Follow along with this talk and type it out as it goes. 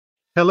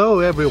Hello,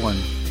 everyone.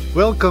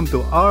 Welcome to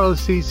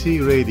RLCC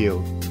Radio,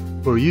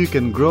 where you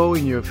can grow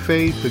in your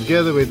faith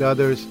together with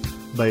others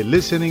by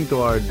listening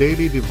to our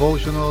daily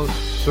devotionals,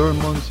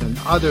 sermons, and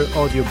other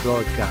audio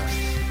broadcasts.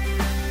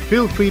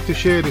 Feel free to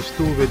share this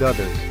tool with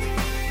others.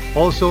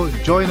 Also,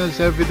 join us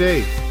every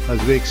day as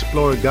we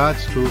explore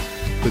God's truth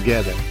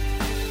together.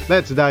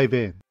 Let's dive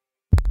in.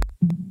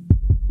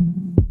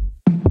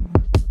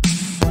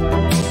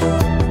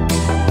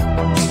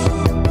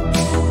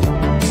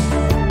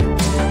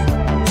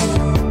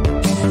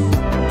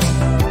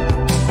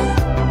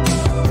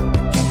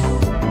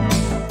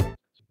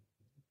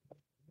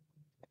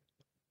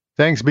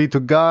 Thanks be to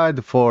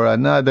God for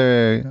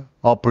another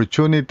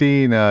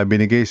opportunity na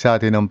binigay sa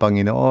atin ng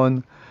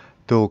Panginoon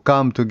to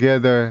come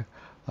together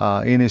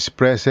in His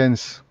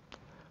presence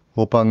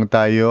upang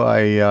tayo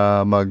ay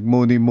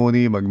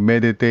magmuni-muni,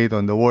 mag-meditate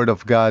on the Word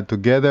of God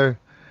together.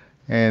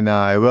 And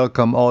I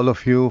welcome all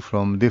of you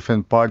from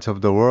different parts of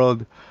the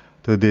world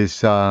to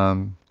this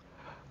online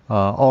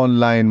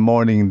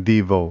morning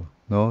Devo.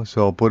 No?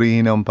 So,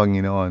 purihin ang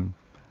Panginoon.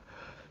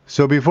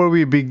 So before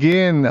we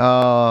begin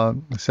sa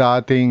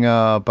ating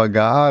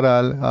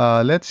pag-aaral,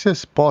 let's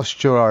just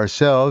posture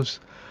ourselves,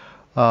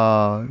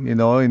 in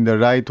the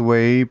right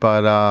way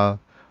para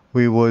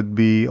we would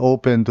be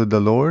open to the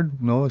Lord,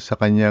 no, sa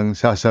kanyang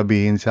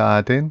sasabihin sa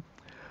atin,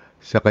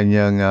 sa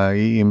kanyang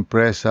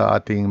i-impress sa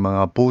ating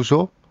mga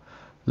puso.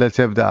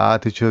 Let's have the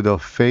attitude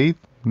of faith,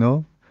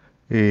 no?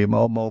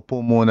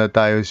 Maupo muna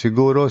tayo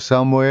siguro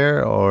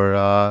somewhere or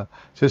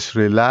just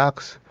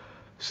relax,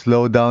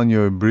 slow down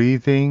your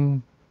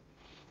breathing.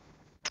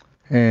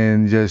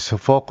 And just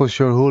focus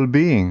your whole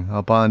being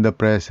upon the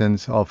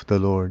presence of the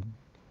Lord.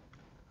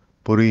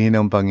 Purihin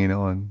ang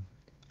Panginoon.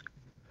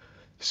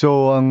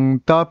 So, ang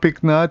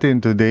topic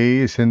natin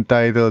today is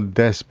entitled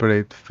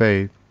Desperate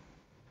Faith.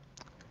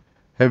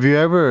 Have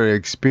you ever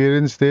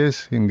experienced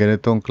this, yung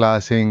ganitong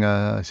klaseng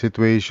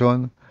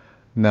situation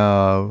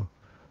na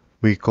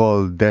we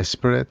call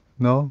desperate,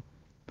 no?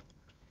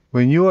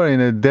 When you are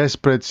in a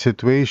desperate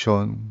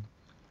situation,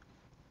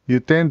 you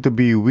tend to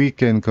be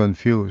weak and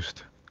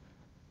confused.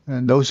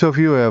 And those of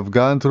you who have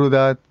gone through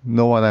that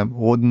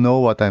would know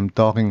what I'm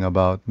talking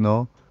about,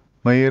 no?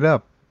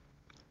 Mahirap.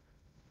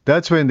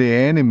 That's when the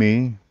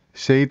enemy,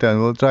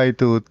 Satan, will try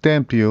to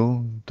tempt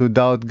you to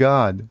doubt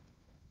God.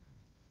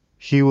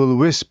 He will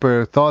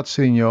whisper thoughts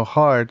in your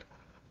heart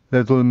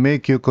that will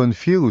make you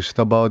confused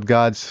about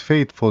God's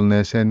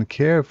faithfulness and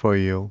care for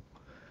you.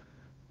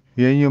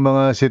 Yan yung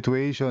mga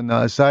situation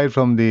na aside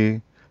from the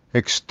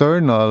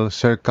external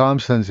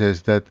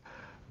circumstances that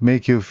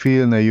make you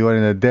feel na you are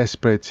in a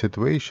desperate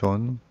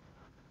situation,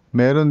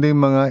 meron ding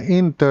mga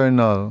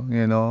internal,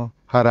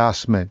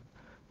 harassment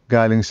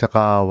galing sa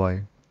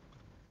kaaway.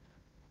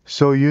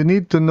 So you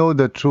need to know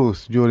the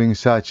truth during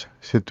such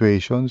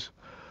situations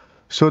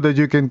so that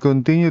you can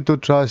continue to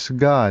trust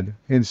God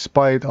in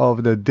spite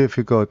of the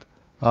difficult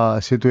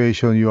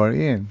situation you are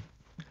in.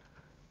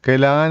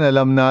 Kailangan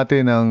alam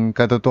natin ang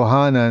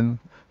katotohanan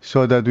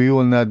so that we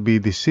will not be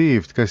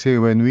deceived kasi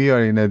when we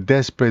are in a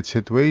desperate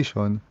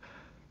situation,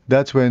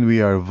 that's when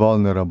we are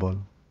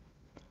vulnerable.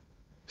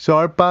 So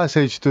our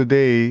passage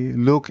today,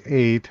 Luke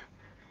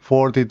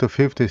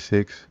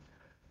 8:40-56,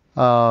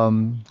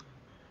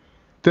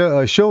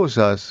 shows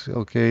us,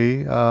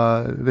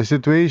 the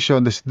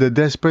situation, the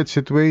desperate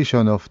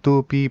situation of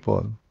two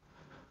people.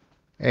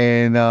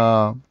 And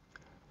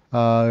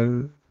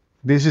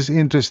this is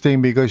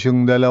interesting because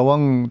yung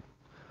dalawang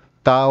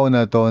tao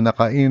na to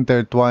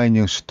naka-intertwine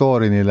yung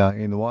story nila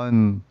in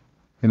one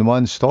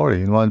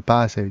story, in one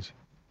passage.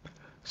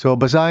 So,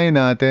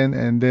 basahin natin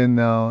and then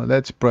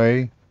let's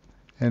pray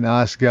and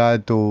ask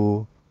God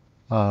to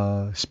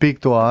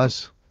speak to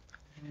us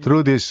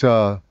through this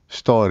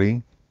story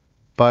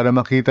para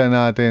makita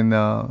natin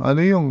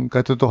ano yung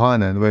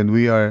katotohanan when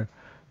we are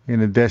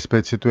in a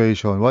desperate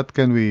situation. What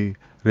can we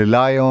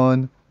rely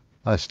on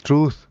as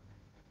truth,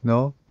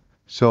 no?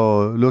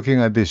 So,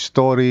 looking at this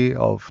story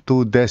of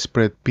two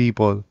desperate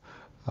people,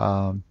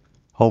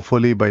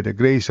 hopefully by the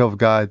grace of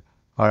God,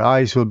 our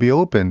eyes will be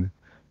opened.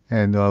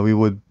 And we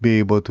would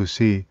be able to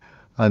see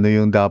ano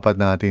yung dapat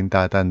natin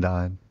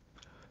tatandaan.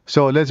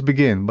 So, let's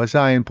begin.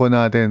 Basahin po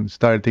natin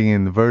starting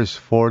in verse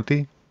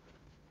 40.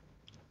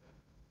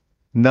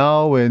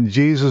 Now, when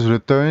Jesus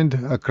returned,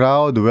 a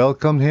crowd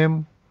welcomed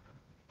him,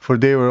 for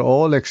they were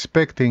all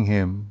expecting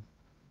him.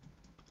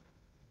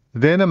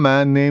 Then a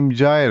man named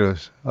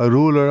Jairus, a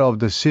ruler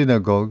of the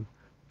synagogue,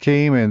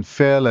 came and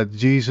fell at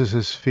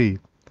Jesus'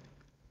 feet,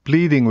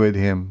 pleading with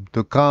him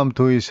to come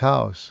to his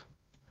house,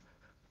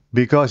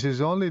 because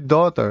his only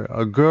daughter,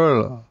 a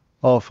girl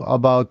of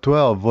about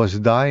 12, was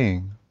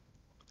dying.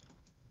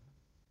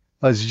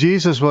 As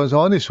Jesus was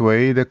on his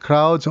way, the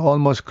crowds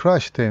almost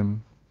crushed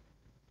him,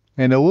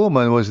 and a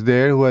woman was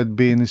there who had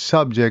been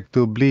subject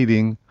to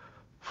bleeding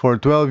for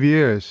 12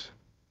 years,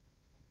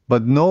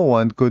 but no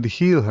one could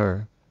heal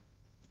her.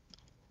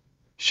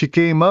 She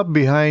came up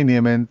behind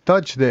him and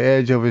touched the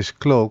edge of his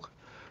cloak,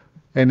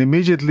 and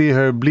immediately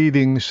her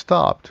bleeding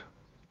stopped.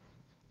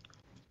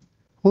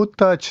 "Who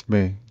touched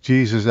me?"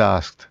 Jesus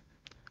asked.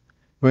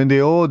 When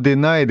they all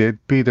denied it,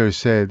 Peter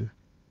said,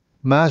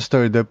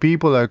 "Master, the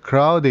people are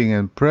crowding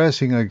and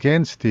pressing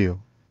against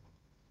you."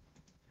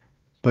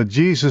 But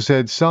Jesus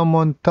said,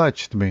 "Someone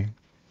touched me.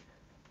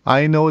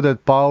 I know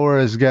that power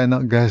has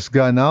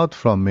gone out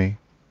from me."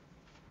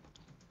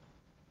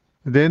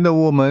 Then the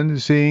woman,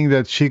 seeing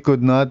that she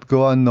could not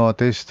go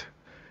unnoticed,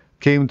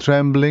 came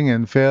trembling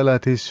and fell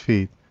at his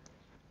feet.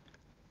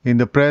 In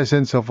the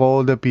presence of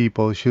all the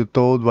people, she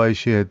told why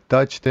she had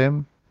touched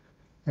him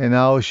and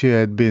how she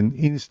had been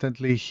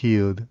instantly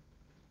healed.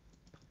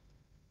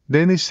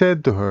 Then he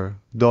said to her,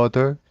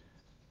 "Daughter,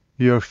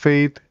 your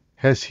faith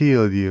has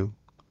healed you.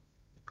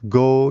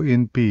 Go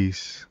in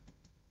peace."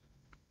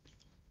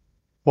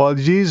 While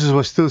Jesus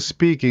was still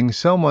speaking,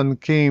 someone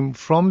came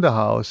from the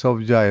house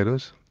of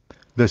Jairus,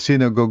 the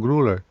synagogue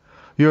ruler.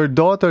 "Your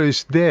daughter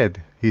is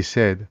dead," he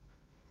said.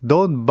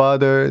 "Don't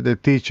bother the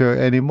teacher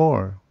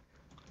anymore."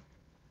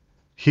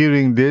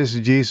 Hearing this,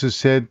 Jesus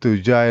said to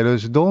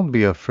Jairus, "Don't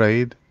be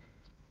afraid.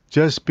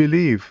 Just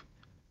believe,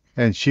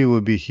 and she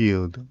will be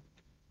healed."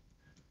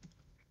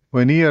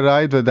 When he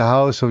arrived at the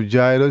house of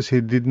Jairus, he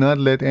did not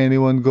let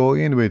anyone go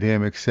in with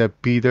him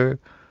except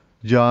Peter,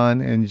 John,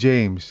 and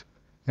James,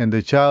 and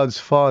the child's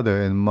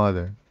father and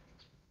mother.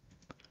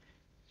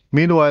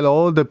 Meanwhile,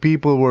 all the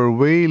people were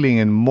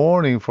wailing and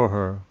mourning for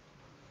her.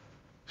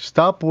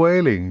 "Stop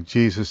wailing,"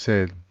 Jesus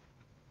said.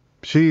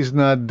 "She is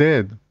not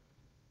dead,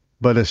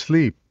 but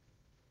asleep."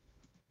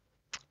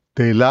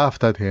 They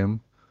laughed at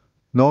him,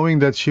 knowing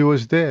that she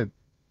was dead.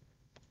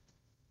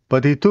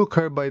 But he took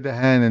her by the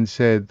hand and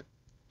said,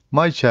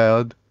 "My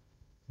child,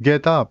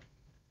 get up."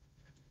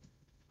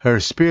 Her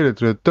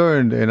spirit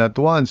returned, and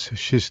at once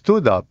she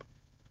stood up.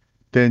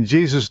 Then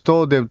Jesus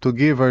told them to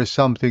give her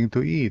something to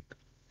eat.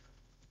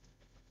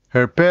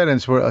 Her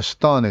parents were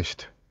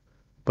astonished,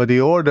 but he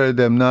ordered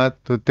them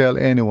not to tell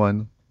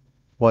anyone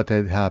what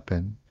had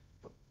happened.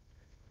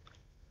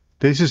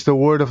 This is the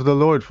word of the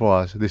Lord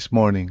for us this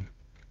morning.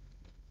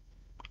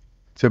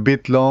 It's a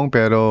bit long,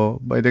 pero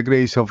by the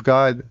grace of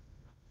God,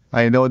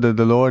 I know that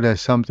the Lord has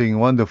something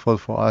wonderful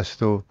for us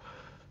to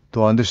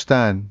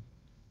understand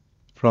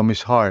from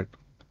His heart.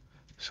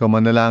 So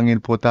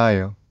manalangin po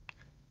tayo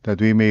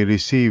that we may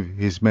receive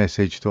His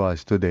message to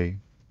us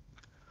today.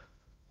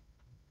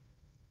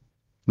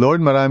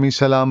 Lord, maraming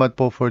salamat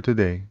po for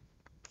today.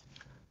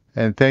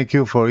 And thank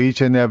you for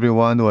each and every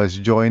one who has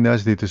joined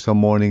us dito sa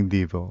Morning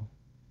Devo.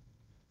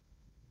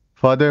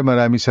 Father,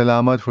 maraming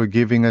salamat for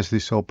giving us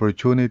this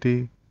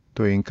opportunity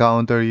to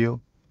encounter you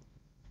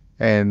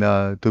and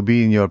to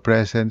be in your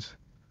presence.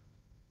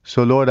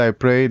 So Lord, I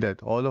pray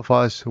that all of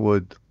us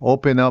would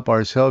open up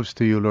ourselves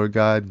to you, Lord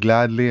God,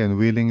 gladly and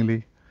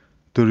willingly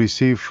to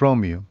receive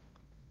from you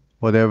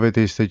whatever it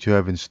is that you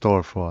have in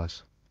store for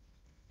us.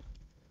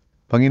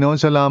 Panginoon,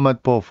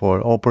 salamat po for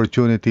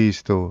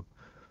opportunities to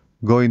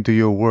go into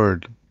your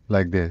word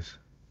like this.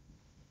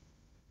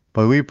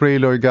 But we pray,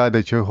 Lord God,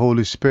 that your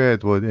Holy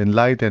Spirit would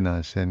enlighten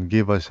us and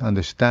give us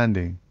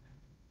understanding.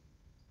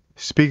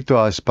 Speak to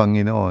us,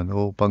 Panginoon,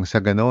 upang sa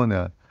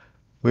ganon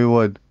we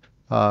would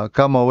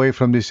come away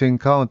from this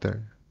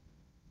encounter,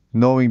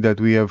 knowing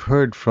that we have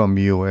heard from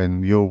you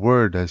and your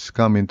word has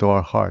come into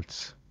our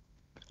hearts.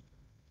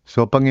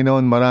 So,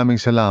 Panginoon,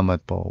 maraming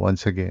salamat po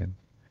once again.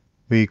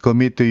 We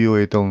commit to you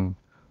itong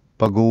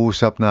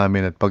pag-uusap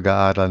namin at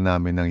pag-aaral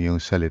namin ng iyong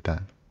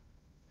salita.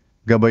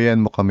 Gabayan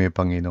mo kami,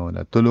 Panginoon,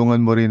 at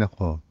tulungan mo rin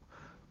ako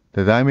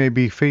that I may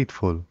be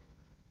faithful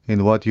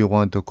in what you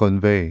want to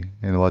convey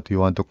and what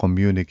you want to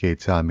communicate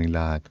sa aming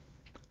lahat.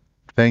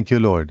 Thank you,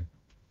 Lord.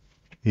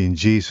 In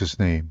Jesus'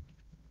 name,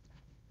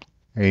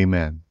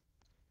 amen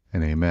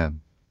and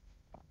amen.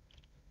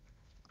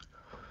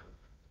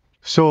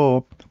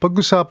 So,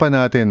 pag-usapan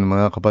natin,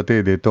 mga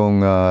kapatid,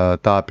 itong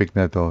topic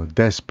na to,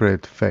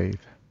 desperate faith.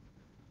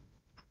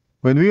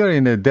 When we are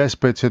in a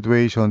desperate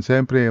situation,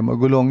 siyempre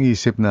magulo ang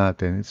isip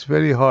natin. It's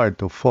very hard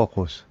to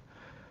focus.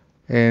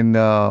 And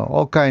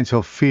all kinds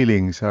of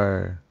feelings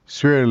are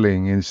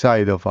swirling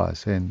inside of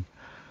us. And,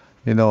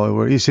 you know,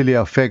 we're easily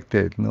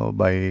affected,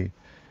 by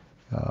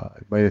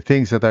the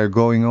things that are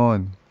going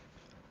on.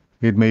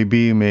 It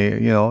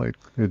it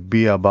could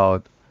be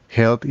about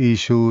health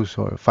issues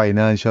or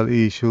financial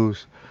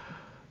issues,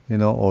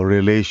 or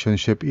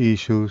relationship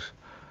issues.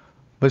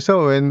 But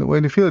so,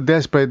 when you feel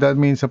desperate, that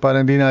means na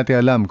parang di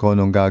natin alam kung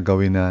anong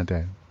gagawin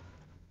natin.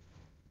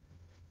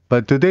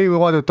 But today we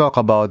want to talk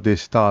about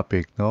this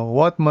topic.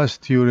 What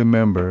must you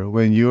remember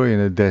when you're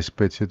in a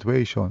desperate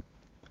situation?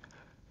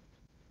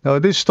 Now,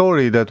 this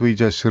story that we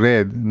just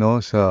read,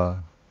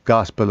 sa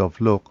Gospel of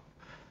Luke,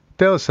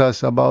 tells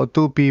us about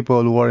two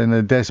people who are in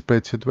a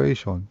desperate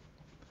situation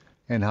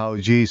and how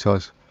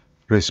Jesus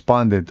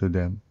responded to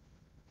them.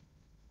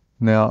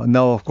 Now,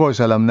 of course,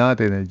 alam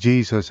natin that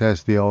Jesus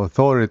has the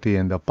authority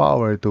and the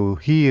power to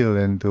heal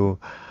and to,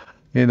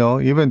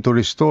 even to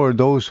restore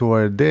those who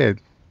are dead.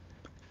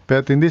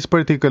 But in this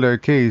particular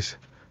case,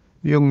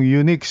 yung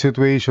unique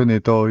situation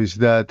nito is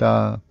that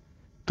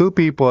two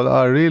people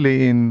are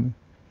really in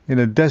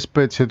a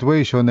desperate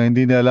situation na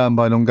hindi na alam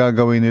anong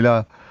gagawin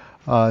nila,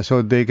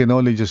 so they can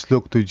only just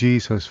look to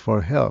Jesus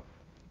for help.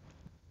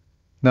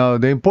 Now,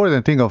 the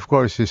important thing, of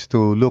course, is to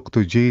look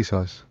to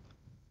Jesus.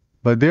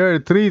 But there are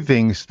three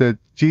things that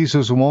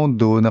Jesus won't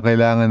do na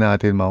kailangan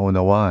natin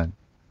maunawaan.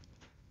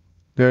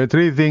 There are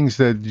three things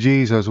that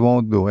Jesus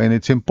won't do, and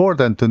it's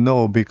important to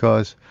know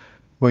because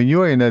when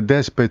you're in a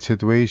desperate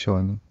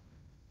situation,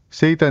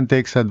 Satan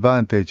takes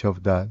advantage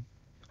of that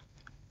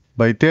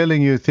by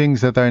telling you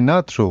things that are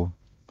not true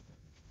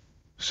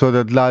so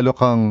that lalo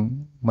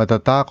kang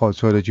matatakot,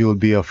 so that you'll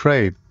be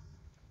afraid.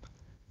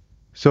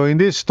 So in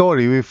this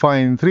story, we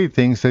find three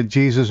things that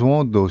Jesus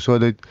won't do so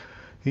that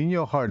in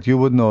your heart, you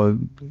would know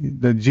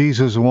that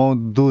Jesus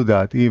won't do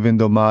that even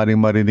though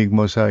maaaring marinig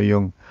mo sa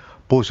iyong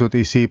puso't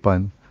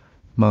isipan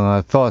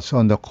mga thoughts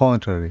on the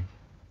contrary.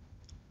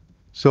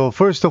 So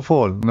first of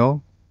all,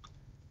 no,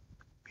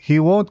 He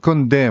won't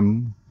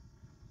condemn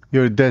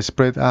your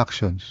desperate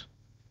actions.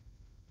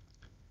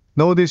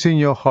 Know this in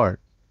your heart.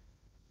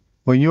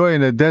 When you are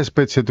in a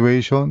desperate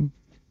situation,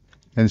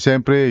 and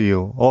siyempre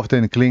you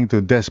often cling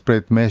to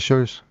desperate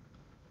measures,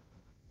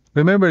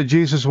 remember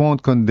Jesus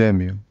won't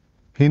condemn you.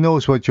 He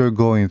knows what you're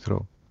going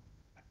through.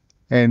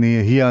 And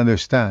He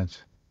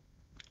understands.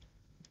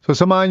 So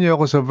samahan niyo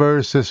ako sa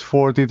verses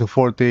 40 to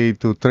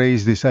 48 to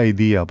trace this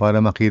idea para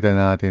makita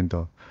natin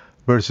to.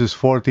 Verses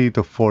 40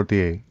 to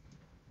 48.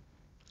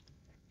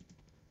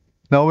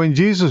 Now when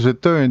Jesus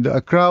returned,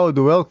 a crowd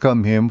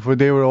welcomed Him for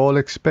they were all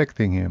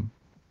expecting Him.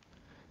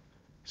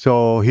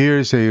 So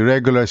here's a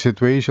regular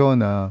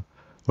situation.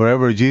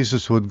 Wherever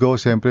Jesus would go,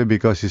 simply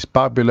because His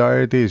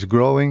popularity is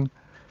growing,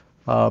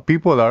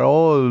 people are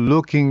all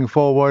looking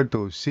forward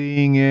to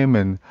seeing Him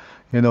and,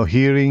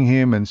 hearing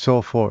Him and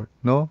so forth,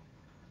 no?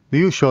 The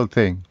usual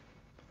thing.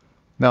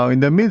 Now, in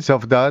the midst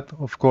of that,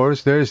 of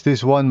course, there's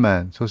this one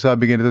man. So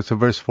sabi ganito sa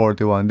verse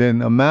 41,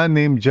 Then a man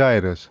named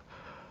Jairus,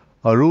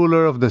 a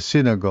ruler of the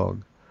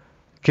synagogue,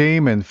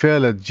 came and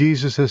fell at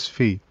Jesus'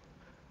 feet,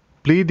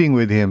 pleading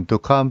with Him to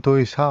come to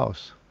his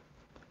house.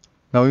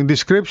 Now, in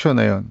description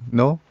na yun,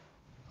 no?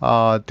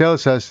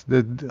 Tells us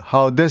that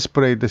how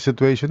desperate the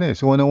situation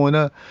is.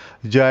 Una-una,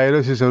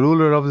 Jairus is a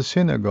ruler of the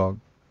synagogue.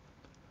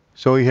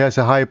 So he has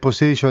a high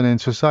position in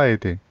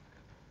society.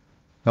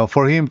 Now,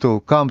 for him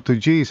to come to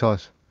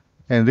Jesus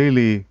and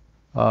really,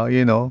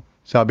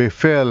 sabi,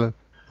 fell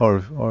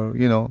or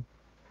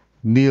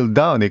kneel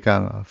down,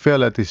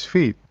 fell at his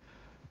feet.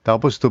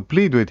 Tapos to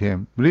plead with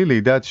him,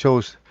 really, that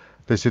shows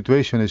the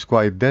situation is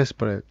quite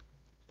desperate.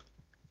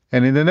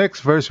 And in the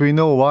next verse, we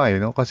know why.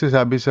 Kasi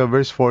sabi sa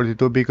verse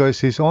 42, because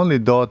his only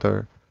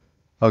daughter,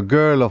 a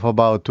girl of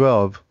about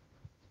 12,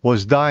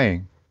 was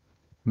dying.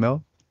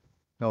 No?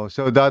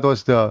 So that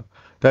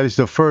is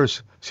the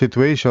first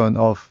situation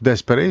of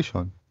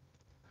desperation.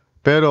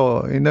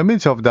 Pero in the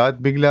midst of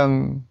that,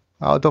 biglang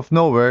out of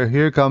nowhere,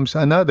 here comes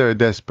another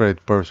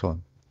desperate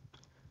person.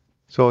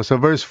 So sa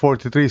verse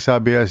 43,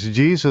 sabi, as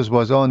Jesus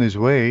was on his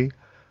way,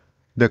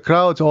 the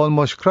crowds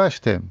almost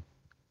crushed him.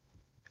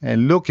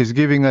 And Luke is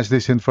giving us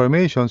this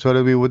information so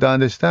that we would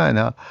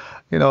understand,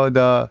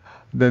 the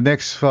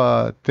next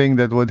thing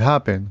that would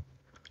happen.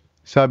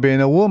 Sabi,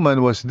 and a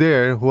woman was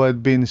there who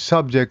had been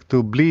subject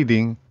to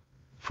bleeding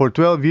for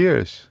 12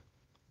 years,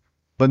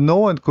 but no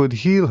one could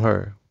heal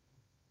her.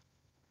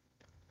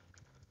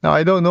 Now,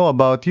 I don't know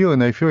about you,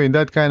 and if you're in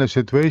that kind of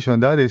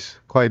situation, that is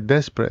quite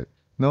desperate,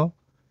 no?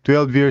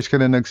 12 years ka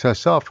na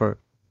nagsasuffer,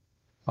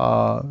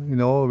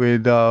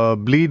 with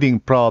bleeding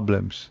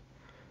problems.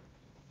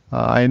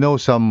 I know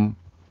some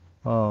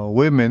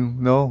women,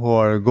 who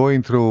are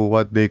going through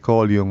what they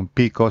call yung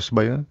PCOS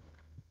ba yun?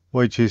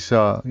 Which is,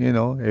 a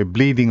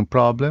bleeding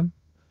problem.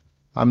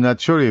 I'm not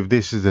sure if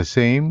this is the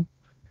same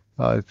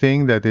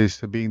thing that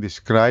is being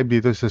described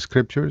dito sa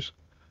scriptures.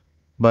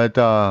 But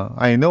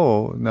I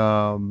know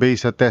na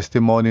based sa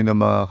testimony ng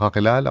mga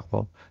kakilala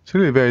ko, it's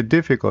really very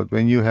difficult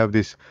when you have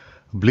this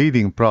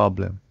bleeding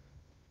problem.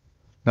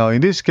 Now,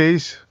 in this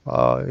case,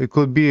 it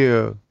could be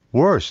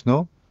worse,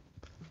 no?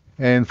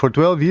 And for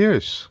 12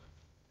 years.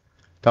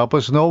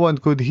 Tapos no one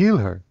could heal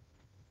her.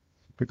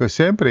 Because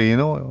siyempre,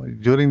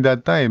 during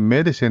that time,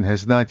 medicine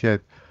has not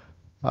yet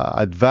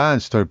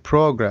advanced or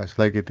progressed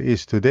like it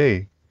is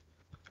today.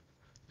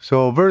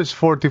 So verse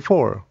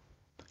 44,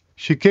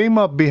 she came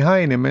up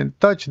behind him and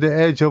touched the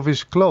edge of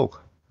his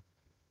cloak.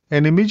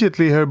 And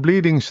immediately her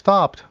bleeding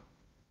stopped.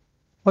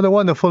 What a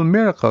wonderful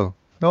miracle,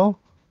 no?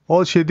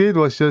 All she did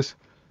was just,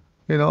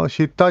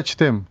 she touched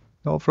him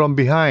from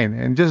behind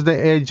and just the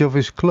edge of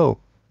his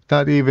cloak.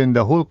 Not even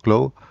the whole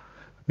cloak,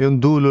 yung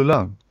dulo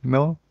lang,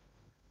 no?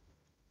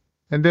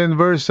 And then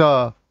verse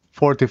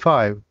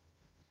 45,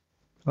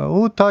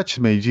 who touched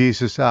me?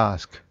 Jesus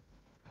asked.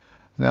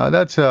 Now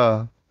that's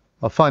a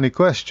funny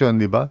question,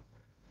 di ba?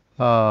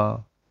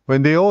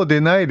 When they all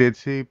denied it,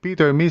 si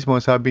Peter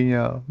mismo sabi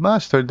niya,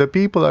 Master, the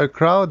people are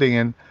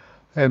crowding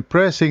and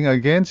pressing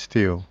against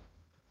you.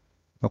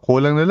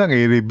 Kulang na lang,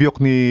 i-rebuke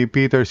ni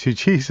Peter si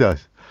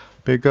Jesus.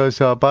 Because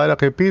para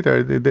kay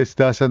Peter, this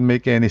doesn't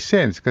make any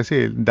sense.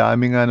 Kasi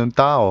dami nga nung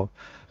tao.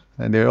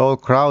 And they're all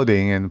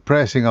crowding and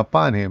pressing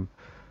upon him.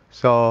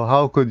 So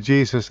how could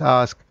Jesus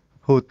ask,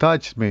 who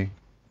touched me?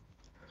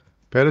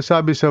 Pero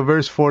sabi sa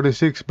verse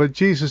 46, but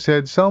Jesus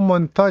said,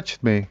 someone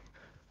touched me.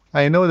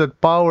 I know that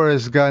power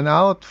has gone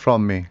out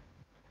from me.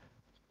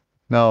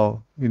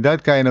 Now, in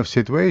that kind of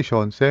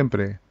situation,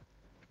 siyempre,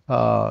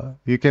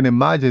 you can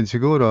imagine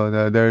siguro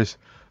na there's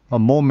a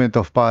moment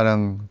of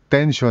parang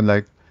tension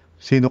like,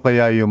 sino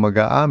kaya yung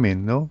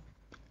mag-aamin, no?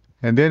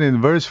 And then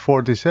in verse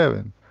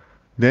 47,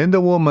 then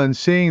the woman,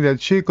 seeing that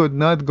she could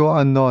not go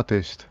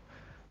unnoticed,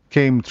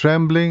 came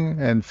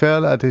trembling and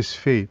fell at his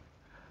feet.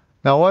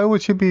 Now, why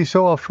would she be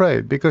so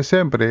afraid? Because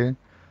siyempre,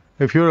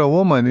 if you're a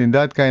woman in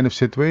that kind of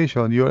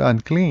situation, you're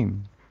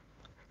unclean.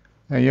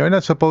 And you're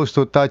not supposed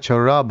to touch a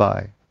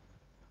rabbi.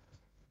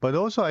 But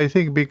also, I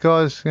think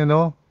because,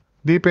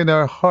 deep in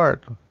her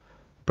heart,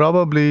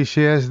 probably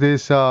she has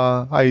this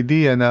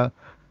idea na,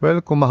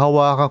 well, kung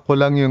mahawakan ko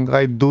lang yung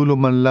kahit dulo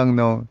man lang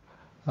ng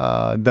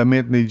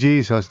damit ni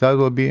Jesus, that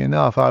will be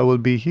enough. I will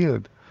be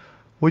healed.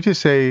 Which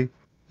is a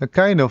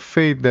kind of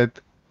faith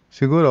that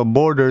siguro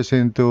borders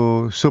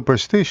into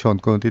superstition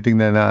kung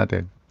titingnan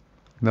natin.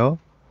 No?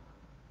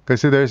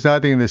 Kasi there's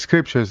nothing in the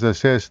scriptures that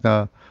says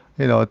na,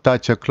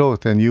 touch a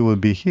cloth and you will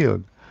be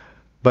healed.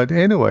 But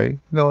anyway,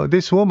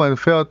 this woman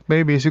felt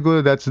maybe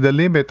siguro that's the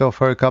limit of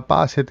her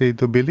capacity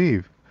to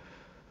believe.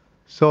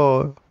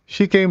 So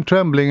she came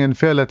trembling and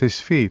fell at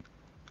his feet.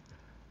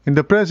 In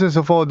the presence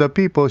of all the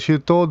people, she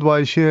told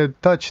why she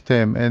had touched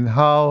him and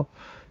how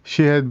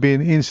she had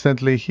been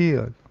instantly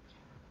healed.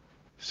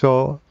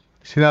 So,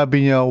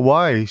 sinabi niya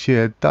why she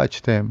had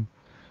touched him.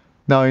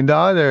 Now, in the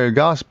other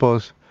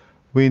Gospels,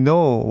 we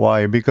know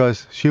why.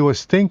 Because she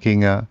was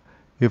thinking,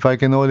 if I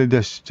can only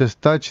just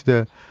touch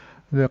the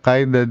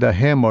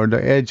hem or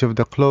the edge of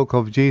the cloak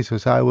of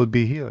Jesus, I will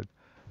be healed.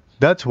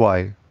 That's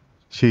why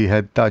she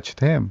had touched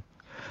him.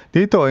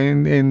 Dito,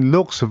 in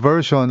Luke's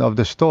version of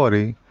the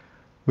story,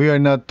 we are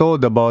not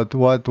told about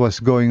what was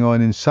going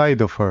on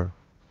inside of her.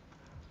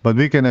 But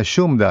we can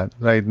assume that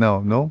right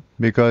now, no?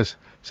 Because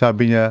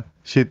sabi niya,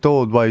 she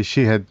told why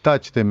she had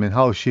touched him and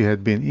how she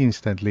had been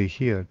instantly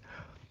healed.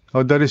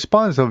 Now, the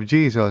response of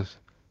Jesus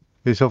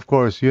is, of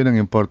course, yun ang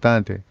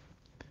importante.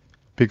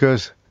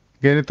 Because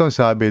ganito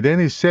sabi, then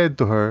he said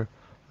to her,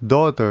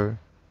 daughter,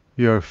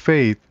 your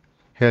faith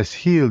has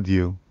healed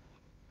you.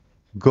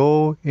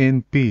 Go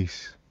in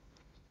peace.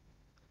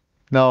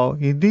 Now,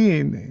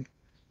 hindi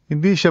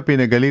siya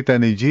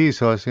pinagalitan ni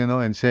Jesus,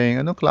 and saying,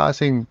 anong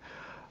klaseng,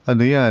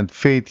 yan,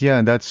 faith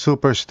yan, that's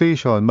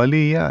superstition,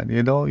 mali yan,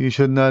 you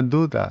should not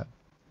do that.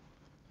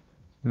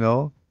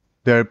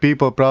 There are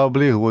people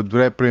probably who would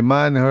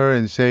reprimand her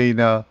and say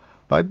na,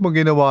 bakit mo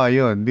ginawa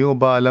yun? Di mo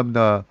ba alam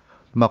na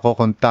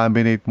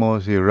makokontaminate mo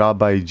si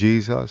Rabbi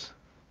Jesus?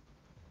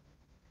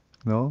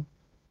 No?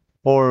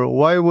 Or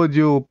why would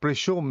you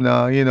presume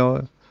na,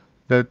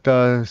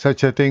 that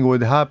such a thing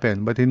would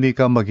happen, but hindi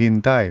ka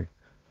maghintay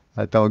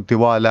at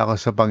magtiwala ka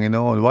sa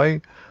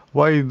Panginoon?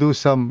 Why do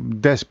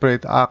some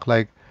desperate act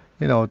like,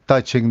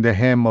 touching the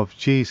hem of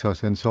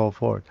Jesus and so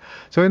forth?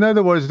 So in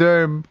other words,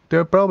 there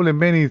are probably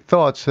many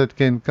thoughts that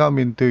can come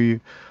into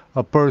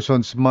a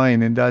person's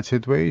mind in that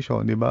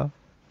situation, di ba?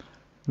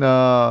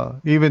 Na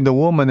even the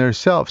woman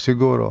herself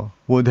siguro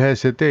would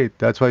hesitate.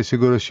 That's why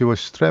siguro she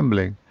was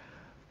trembling.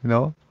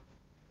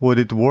 Would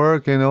it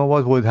work?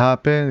 What would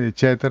happen,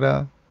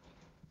 etc.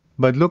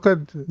 But look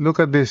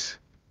at this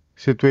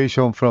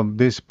situation from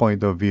this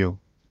point of view.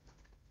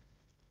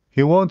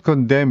 He won't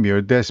condemn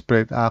your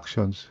desperate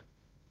actions.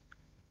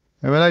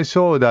 And when I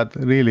saw that,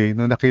 really,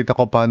 nung nakita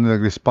ko paano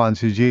nag-respond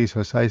si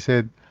Jesus, I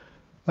said,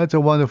 that's a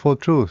wonderful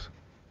truth.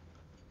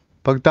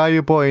 Pag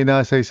tayo po ay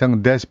nasa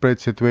isang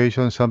desperate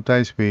situation,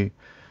 sometimes we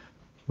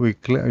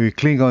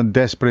cling on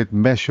desperate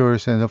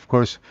measures and of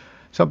course,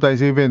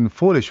 sometimes even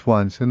foolish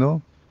ones,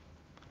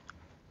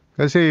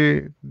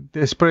 Kasi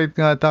desperate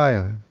nga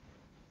tayo.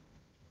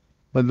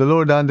 But the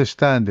Lord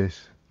understands this.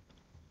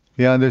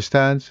 He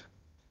understands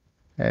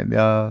and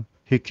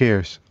He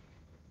cares.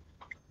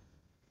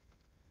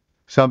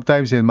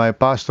 Sometimes in my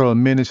pastoral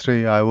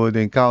ministry, I would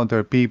encounter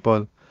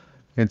people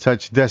in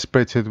such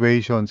desperate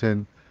situations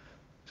and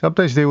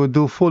sometimes they would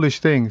do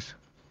foolish things.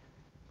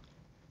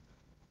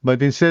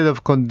 But instead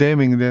of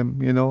condemning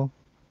them,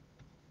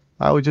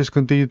 I would just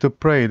continue to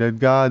pray that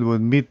God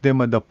would meet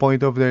them at the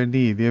point of their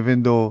need,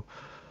 even though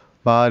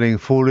maaaring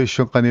foolish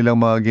yung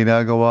kanilang mga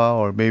ginagawa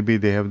or maybe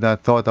they have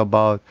not thought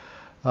about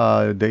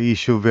the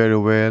issue very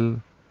well.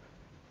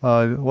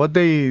 What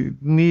they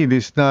need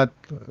is not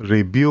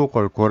rebuke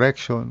or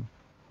correction.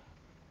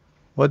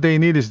 What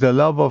they need is the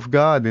love of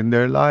God in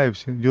their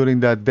lives during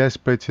that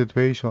desperate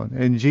situation.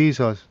 And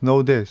Jesus,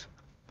 know this,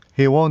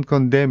 He won't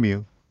condemn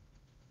you,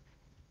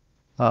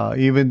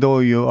 even though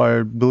you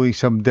are doing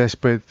some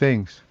desperate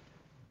things.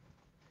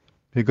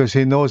 Because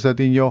He knows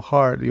that in your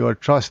heart, you are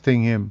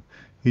trusting Him.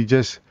 You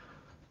just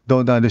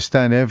don't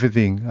understand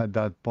everything at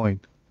that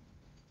point.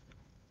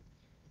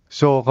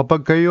 So,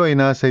 kapag kayo ay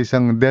nasa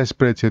isang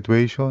desperate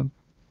situation,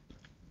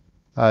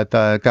 at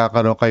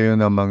kakaroon kayo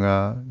ng mga,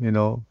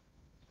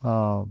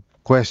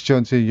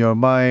 questions in your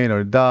mind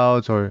or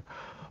doubts or,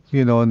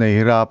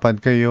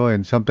 nahihirapan kayo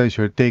and sometimes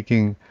you're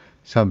taking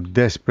some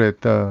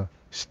desperate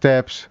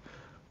steps,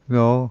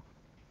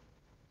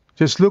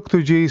 Just look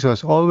to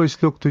Jesus.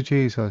 Always look to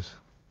Jesus.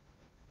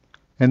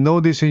 And know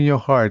this in your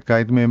heart,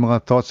 kahit may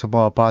mga thoughts na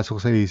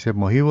pumapasok sa isip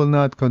mo, He will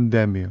not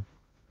condemn you.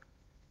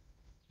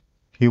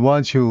 He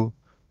wants you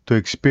to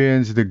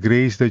experience the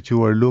grace that you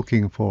are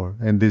looking for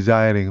and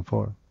desiring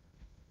for.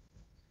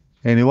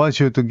 And He wants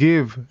to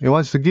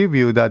give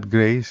you that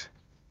grace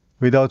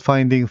without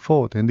finding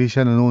fault. Hindi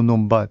siya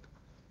nanunumbat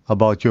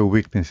about your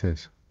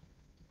weaknesses.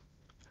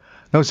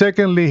 Now,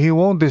 secondly, He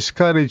won't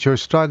discourage your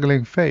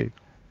struggling faith.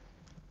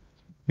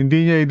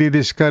 Hindi niya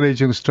i-discourage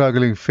yung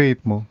struggling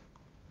faith mo.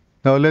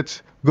 Now,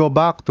 let's go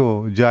back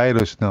to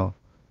Jairus now.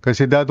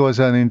 Kasi that was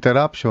an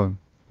interruption,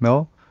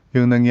 no?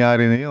 Yung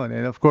nangyari na yun.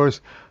 And of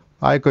course,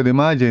 I could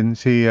imagine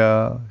si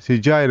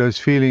Jairus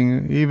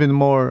feeling even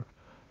more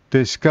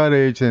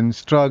discouraged and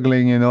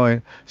struggling,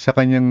 sa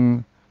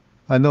kanyang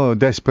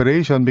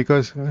desperation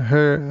because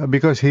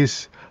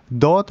his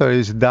daughter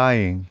is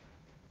dying.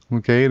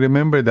 Okay,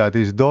 remember that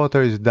his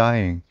daughter is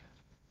dying.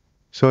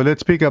 So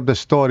let's pick up the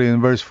story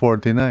in verse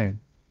 49.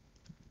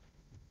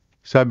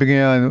 Sabi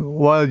nga,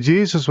 while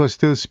Jesus was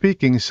still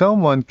speaking,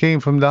 someone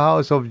came from the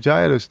house of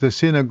Jairus, the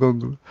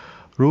synagogue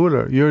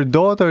ruler. Your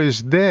daughter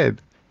is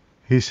dead,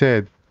 he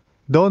said.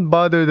 Don't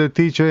bother the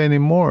teacher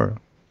anymore.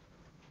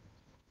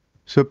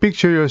 So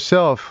picture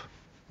yourself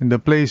in the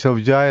place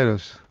of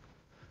Jairus.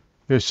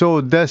 You're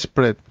so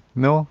desperate,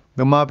 no?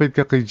 Lumapit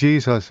ka kay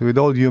Jesus with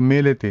all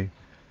humility.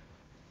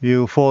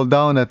 You fall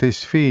down at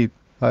His feet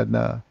at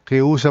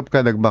kiusap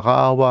ka,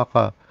 nagmakaawa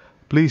ka.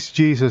 Please,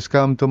 Jesus,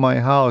 come to my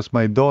house.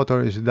 My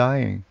daughter is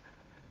dying.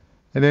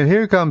 And then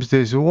here comes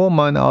this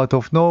woman out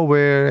of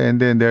nowhere, and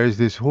then there's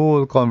this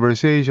whole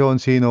conversation,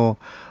 sino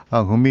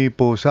ang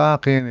humipo sa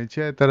akin,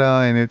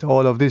 etc. And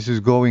all of this is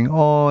going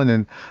on,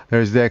 and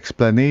there's the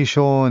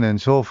explanation and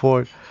so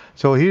forth.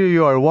 So here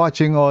you are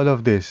watching all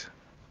of this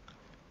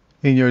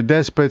in your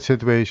desperate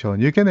situation.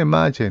 You can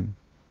imagine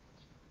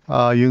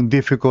yung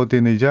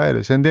difficulty ni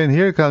Jairus. And then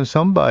here comes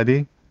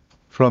somebody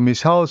from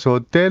his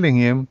household telling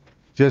him,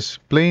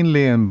 just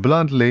plainly and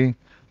bluntly,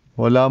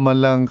 wala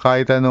man lang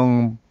kahit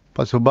anong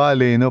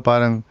pasubali,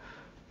 parang,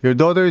 your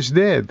daughter is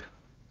dead.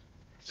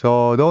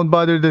 So don't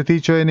bother the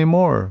teacher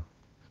anymore.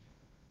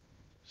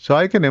 So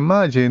I can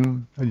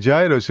imagine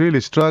Jairus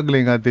really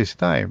struggling at this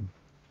time.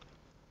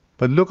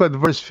 But look at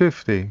verse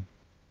 50.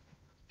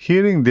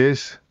 Hearing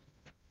this,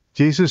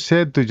 Jesus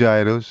said to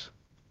Jairus,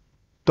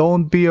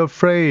 don't be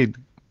afraid.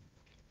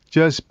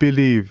 Just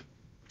believe,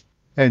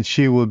 and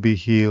she will be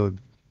healed.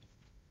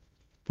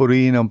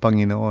 Purihin ang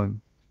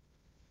Panginoon.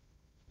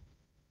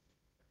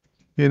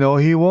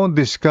 He won't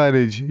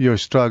discourage your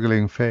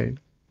struggling faith.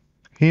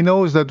 He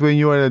knows that when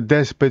you are in a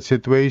desperate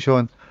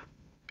situation,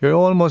 you're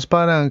almost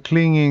parang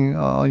clinging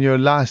on your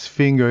last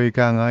finger,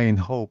 ika nga, in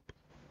hope.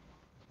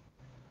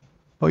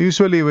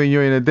 Usually when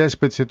you're in a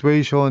desperate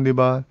situation, di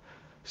ba,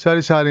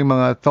 sari-saring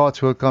mga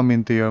thoughts will come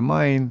into your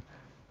mind,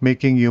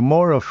 making you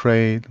more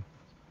afraid.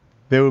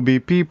 There will be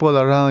people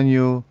around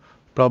you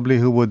probably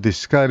who would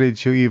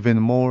discourage you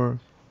even more.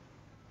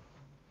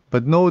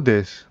 But know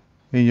this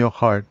in your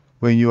heart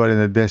when you are in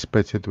a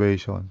desperate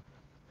situation.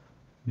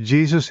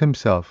 Jesus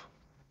Himself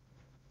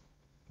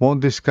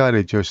won't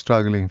discourage your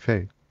struggling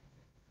faith.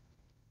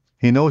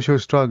 He knows you're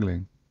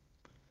struggling.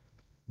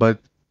 But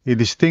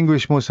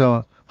i-distinguish mo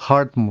sa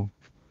heart mo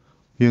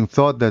yung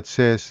thought that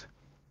says,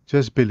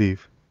 just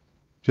believe,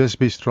 just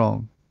be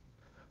strong.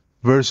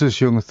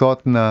 Versus yung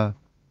thought na,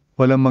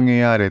 walang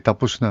mangyayari,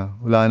 tapos na,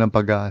 wala nang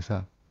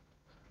pag-asa.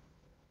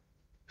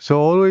 So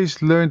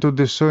always learn to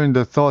discern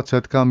the thoughts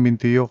that come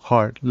into your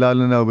heart,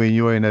 lalo na when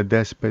you are in a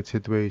desperate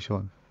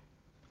situation.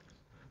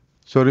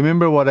 So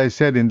remember what I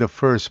said in the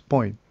first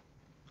point.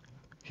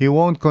 He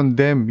won't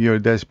condemn your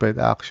desperate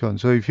action.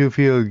 So if you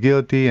feel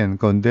guilty and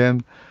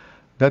condemned,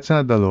 that's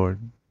not the Lord.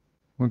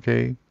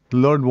 Okay? The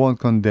Lord won't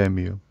condemn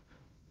you.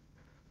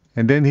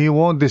 And then He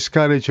won't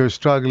discourage your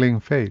struggling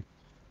faith.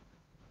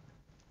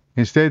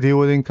 Instead, He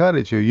will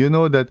encourage you. You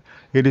know that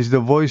it is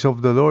the voice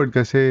of the Lord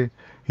kasi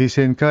He's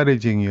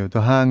encouraging you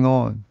to hang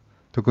on,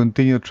 to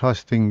continue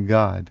trusting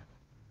God.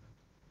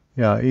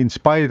 Yeah, in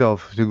spite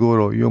of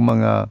siguro yung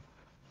mga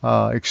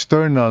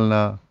external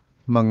na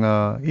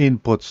mga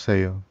inputs sa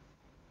iyo.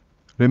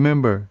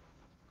 Remember,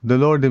 the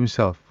Lord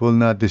Himself will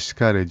not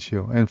discourage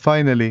you. And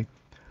finally,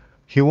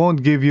 He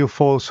won't give you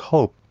false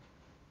hope.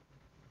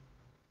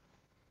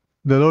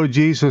 The Lord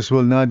Jesus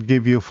will not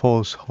give you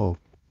false hope.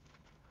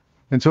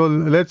 And so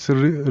let's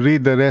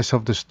read the rest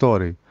of the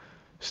story,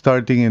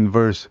 starting in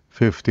verse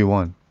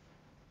 51.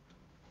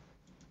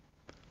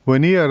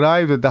 When he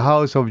arrived at the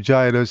house of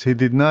Jairus, he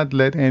did not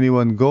let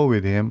anyone go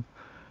with him,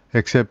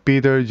 except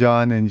Peter,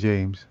 John, and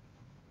James,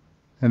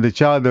 and the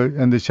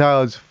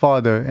child's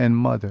father and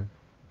mother.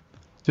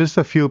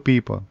 Just a few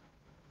people.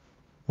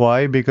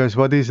 Why? Because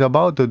what he's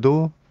about to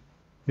do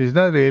is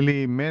not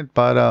really meant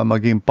para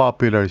maging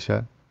popular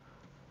siya,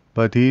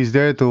 but he is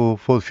there to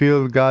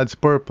fulfill God's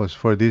purpose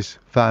for this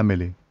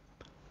family.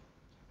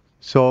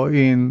 So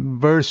in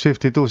verse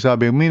 52,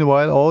 sabi,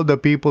 meanwhile, all the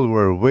people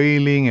were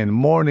wailing and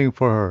mourning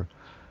for her.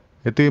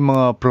 Ito yung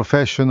mga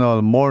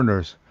professional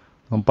mourners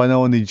ng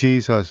panahon ni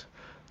Jesus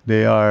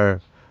They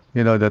are,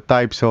 the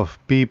types of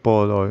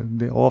people, or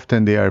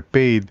often they are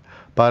paid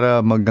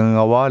para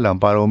magngangawa lang,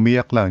 para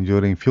umiyak lang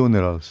during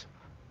funerals.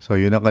 So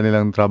yun ang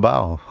kanilang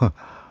trabaho.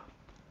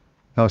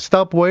 Now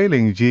stop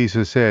wailing,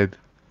 Jesus said.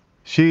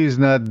 She is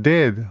not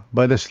dead,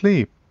 but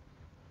asleep.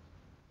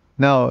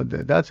 Now,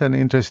 that's an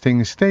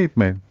interesting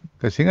statement.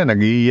 Kasi nga,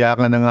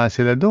 nag-iiyakan na nga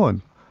sila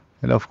doon.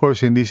 And of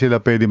course, hindi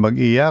sila pwede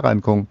mag-iyakan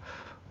kung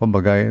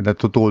kumbaga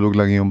natutulog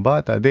lang yung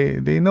bata.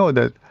 They know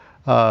that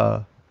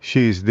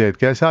she is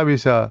dead. Kaya sabi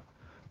sa,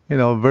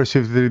 verse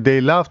 53, they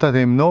laughed at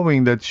him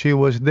knowing that she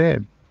was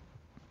dead.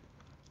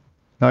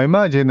 Now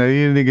imagine,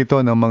 narinig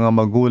ito ng mga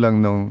magulang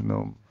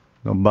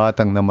ng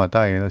batang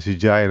namatay, si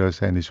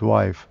Jairus and his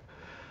wife.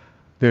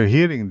 They're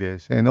hearing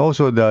this. And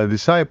also the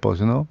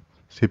disciples,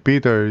 si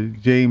Peter,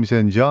 James,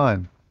 and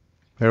John.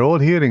 They're all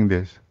hearing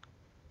this.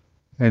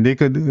 And they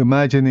could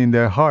imagine in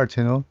their hearts,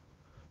 ano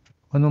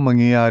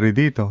mangyayari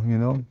dito,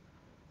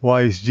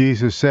 Why is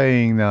Jesus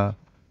saying na,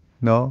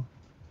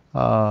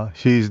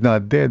 she is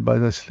not dead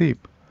but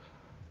asleep?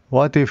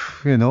 What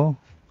if,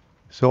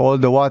 so all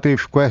the what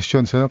if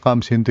questions,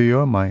 comes into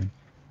your mind.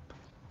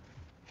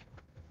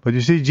 But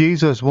you see,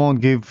 Jesus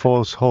won't give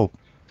false hope,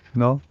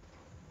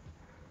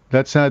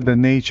 That's not the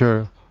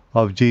nature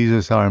of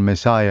Jesus, our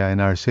Messiah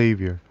and our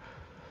Savior.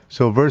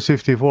 So verse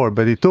 54,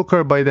 but he took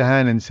her by the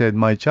hand and said,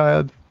 my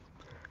child,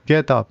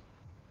 get up.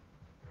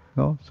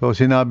 No? So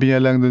sinabi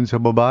niya lang dun sa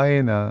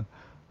babae na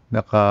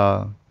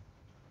naka-himlay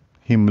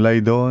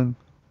doon,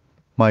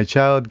 my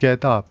child,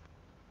 get up.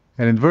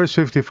 And in verse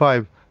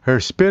 55, her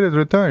spirit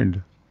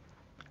returned.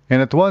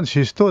 And at once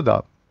she stood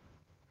up.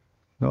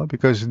 No?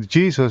 Because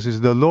Jesus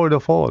is the Lord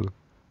of all.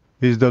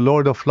 He's the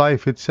Lord of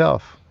life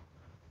itself.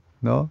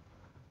 No?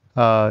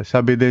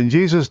 Sabi din,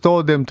 Jesus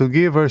told them to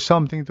give her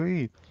something to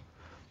eat.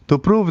 To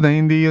prove na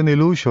hindi yun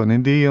illusion,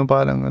 hindi yun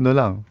parang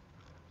lang.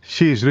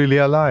 She is really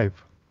alive.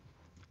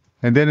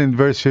 And then in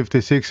verse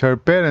 56, her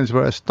parents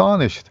were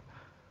astonished.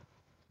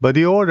 But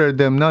he ordered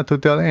them not to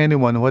tell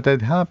anyone what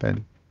had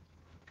happened.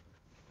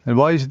 And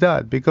why is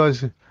that?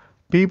 Because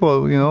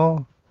people,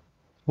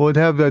 would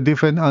have a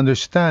different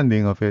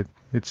understanding of it.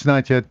 It's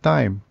not yet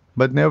time.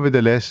 But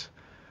nevertheless,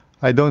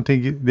 I don't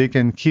think they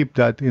can keep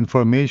that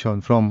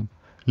information from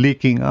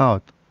leaking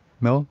out.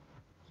 No?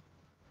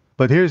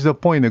 But here's the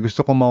point na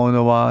gusto ko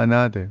maunawaan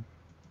natin.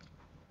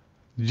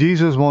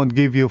 Jesus won't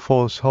give you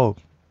false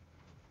hope.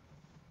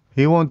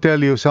 He won't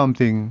tell you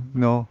something,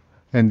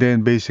 and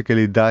then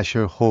basically dash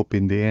your hope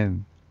in the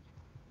end.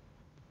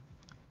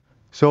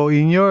 So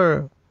in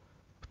your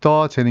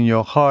thoughts and in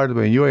your heart,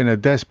 when you're in a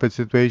desperate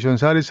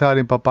situation,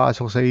 sari-saring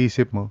papasok sa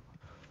isip mo.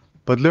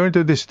 But learn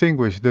to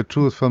distinguish the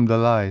truth from the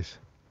lies.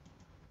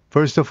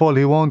 First of all,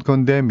 He won't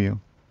condemn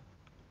you.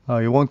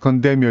 He won't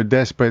condemn your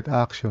desperate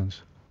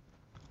actions.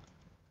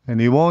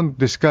 And He won't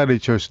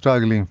discourage your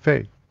struggling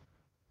faith.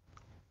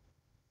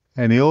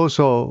 And He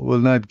also will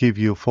not give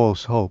you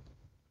false hope.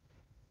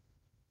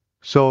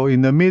 So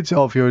in the midst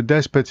of your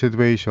desperate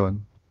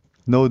situation,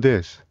 know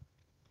this,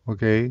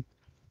 okay?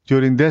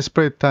 During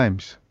desperate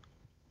times,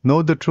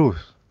 know the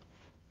truth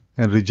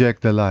and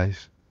reject the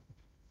lies.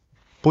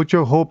 Put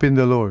your hope in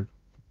the Lord.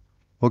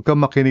 Huwag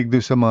kang makinig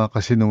doon sa mga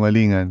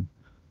kasinungalingan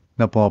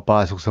na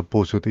pumapasok sa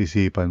puso at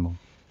isipan mo.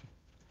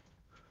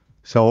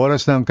 Sa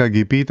oras ng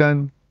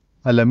kagipitan,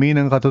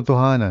 alamin ang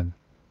katotohanan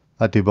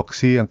at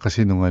ibaksi ang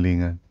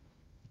kasinungalingan.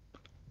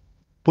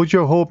 Put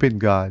your hope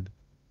in God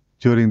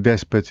during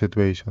desperate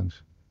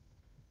situations.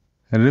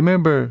 And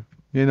remember,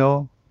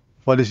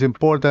 what is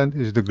important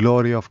is the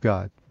glory of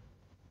God.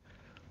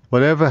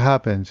 Whatever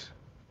happens,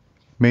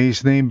 may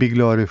His name be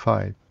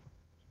glorified.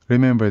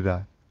 Remember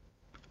that.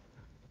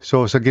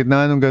 So, sa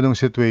gitna ng ganong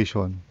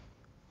situation,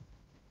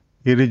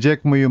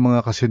 i-reject mo yung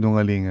mga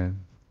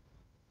kasinungalingan.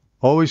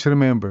 Always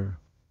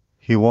remember,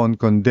 He won't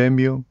condemn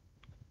you,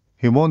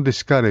 He won't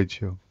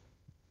discourage you,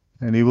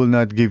 and He will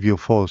not give you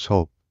false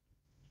hope.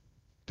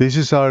 This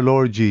is our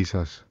Lord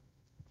Jesus.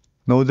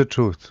 Know the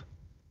truth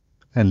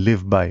and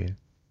live by it.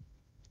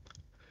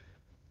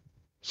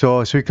 So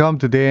as we come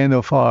to the end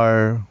of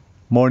our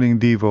morning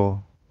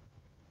devo,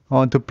 I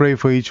want to pray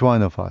for each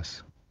one of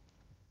us.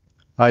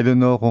 I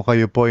don't know kung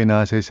kayo po ay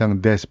nasa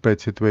isang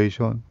desperate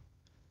situation.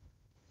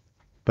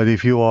 But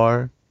if you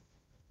are,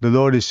 the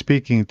Lord is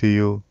speaking to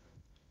you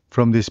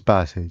from this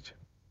passage.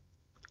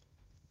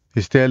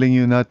 He's telling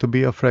you not to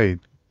be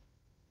afraid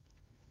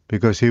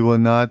because He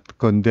will not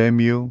condemn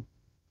you,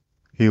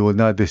 He will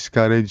not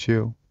discourage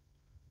you,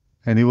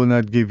 and He will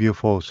not give you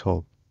false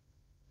hope.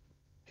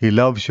 He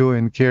loves you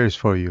and cares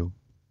for you.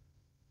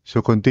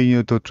 So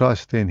continue to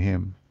trust in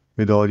Him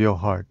with all your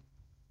heart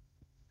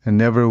and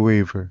never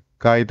waver.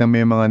 Kahit na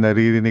may mga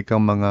naririnig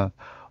kang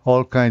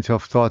all kinds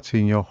of thoughts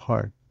in your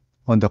heart.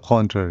 On the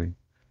contrary,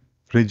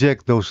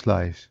 reject those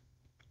lies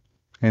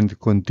and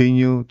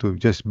continue to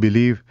just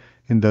believe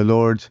in the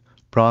Lord's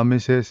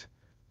promises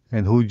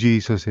and who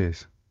Jesus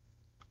is.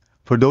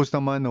 For those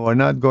naman who are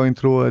not going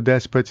through a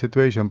desperate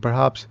situation,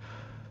 perhaps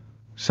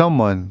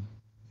someone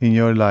in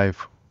your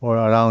life or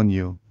around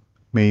you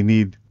may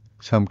need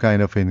some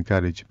kind of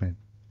encouragement.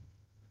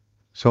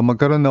 So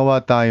magkaroon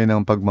nawa tayo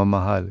ng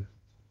pagmamahal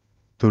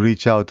to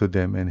reach out to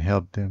them and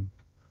help them.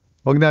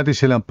 Huwag natin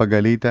silang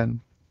pagalitan.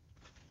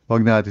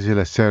 Huwag natin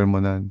sila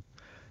sermonan.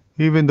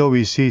 Even though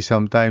we see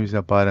sometimes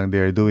na parang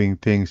they're doing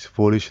things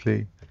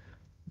foolishly,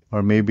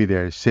 or maybe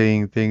they're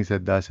saying things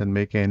that doesn't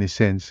make any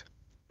sense.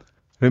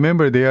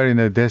 Remember, they are in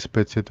a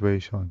desperate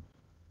situation.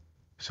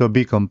 So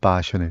be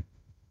compassionate.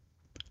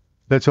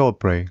 Let's all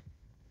pray.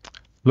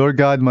 Lord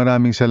God,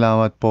 maraming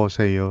salamat po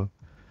sa iyo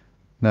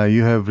na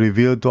you have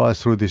revealed to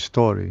us through this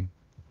story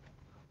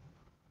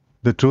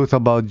the truth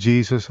about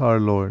Jesus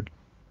our Lord.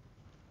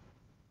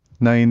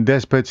 Na in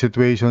desperate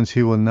situations,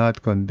 He will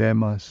not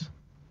condemn us.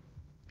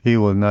 He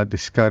will not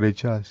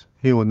discourage us.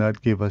 He will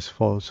not give us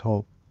false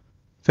hope.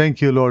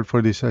 Thank you, Lord,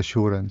 for this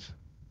assurance.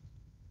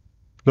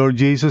 Lord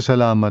Jesus,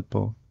 salamat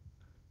po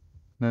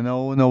na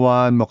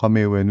naunawaan mo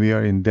kami when we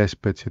are in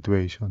desperate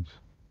situations.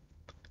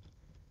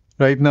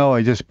 Right now,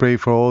 I just pray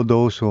for all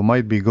those who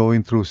might be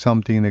going through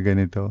something na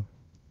ganito.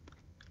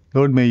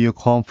 Lord, may you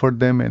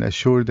comfort them and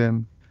assure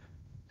them.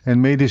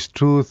 And may this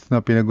truth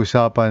na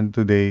pinag-usapan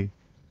today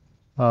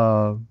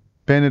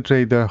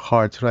penetrate their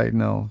hearts right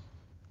now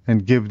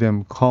and give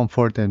them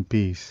comfort and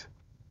peace.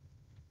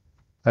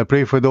 I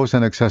pray for those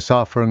na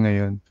nagsasuffer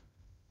ngayon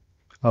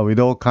with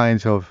all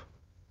kinds of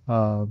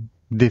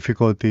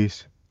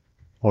difficulties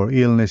or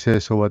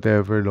illnesses or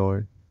whatever,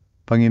 Lord.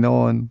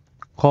 Panginoon,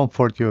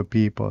 comfort your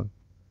people.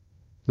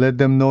 Let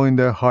them know in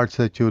their hearts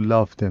that you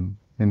love them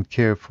and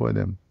care for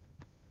them,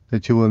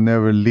 that you will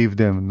never leave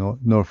them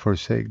nor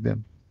forsake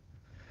them.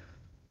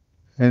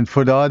 And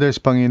for the others,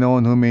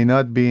 Panginoon, who may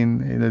not be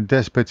in a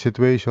desperate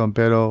situation,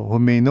 pero who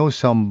may know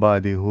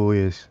somebody who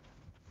is,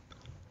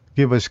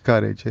 give us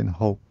courage and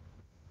hope.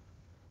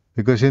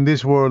 Because in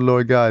this world,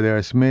 Lord God, there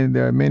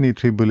are many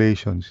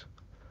tribulations,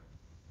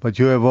 but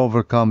you have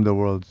overcome the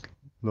world,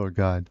 Lord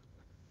God.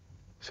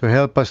 So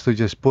help us to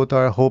just put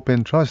our hope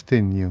and trust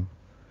in you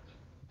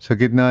sa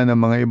gitna ng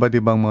mga iba't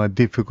ibang mga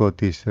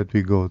difficulties that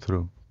we go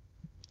through.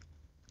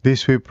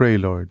 This we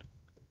pray, Lord,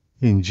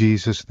 in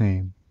Jesus'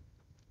 name.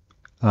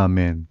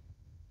 Amen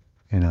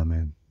and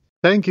amen.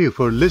 Thank you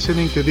for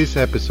listening to this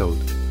episode.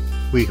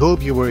 We hope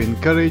you were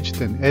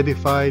encouraged and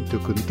edified to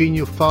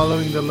continue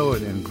following the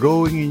Lord and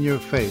growing in your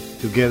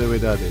faith together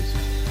with others.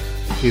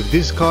 If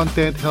this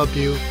content helped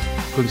you,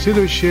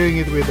 consider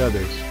sharing it with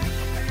others.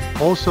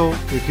 Also,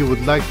 if you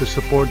would like to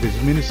support this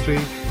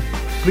ministry,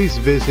 please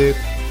visit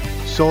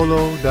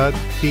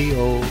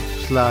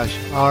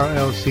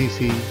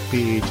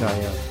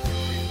solo.to/RLCCPHIL.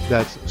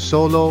 That's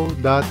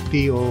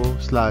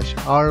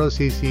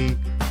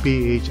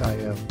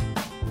solo.to/RLCCPHIL.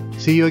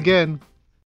 See you again.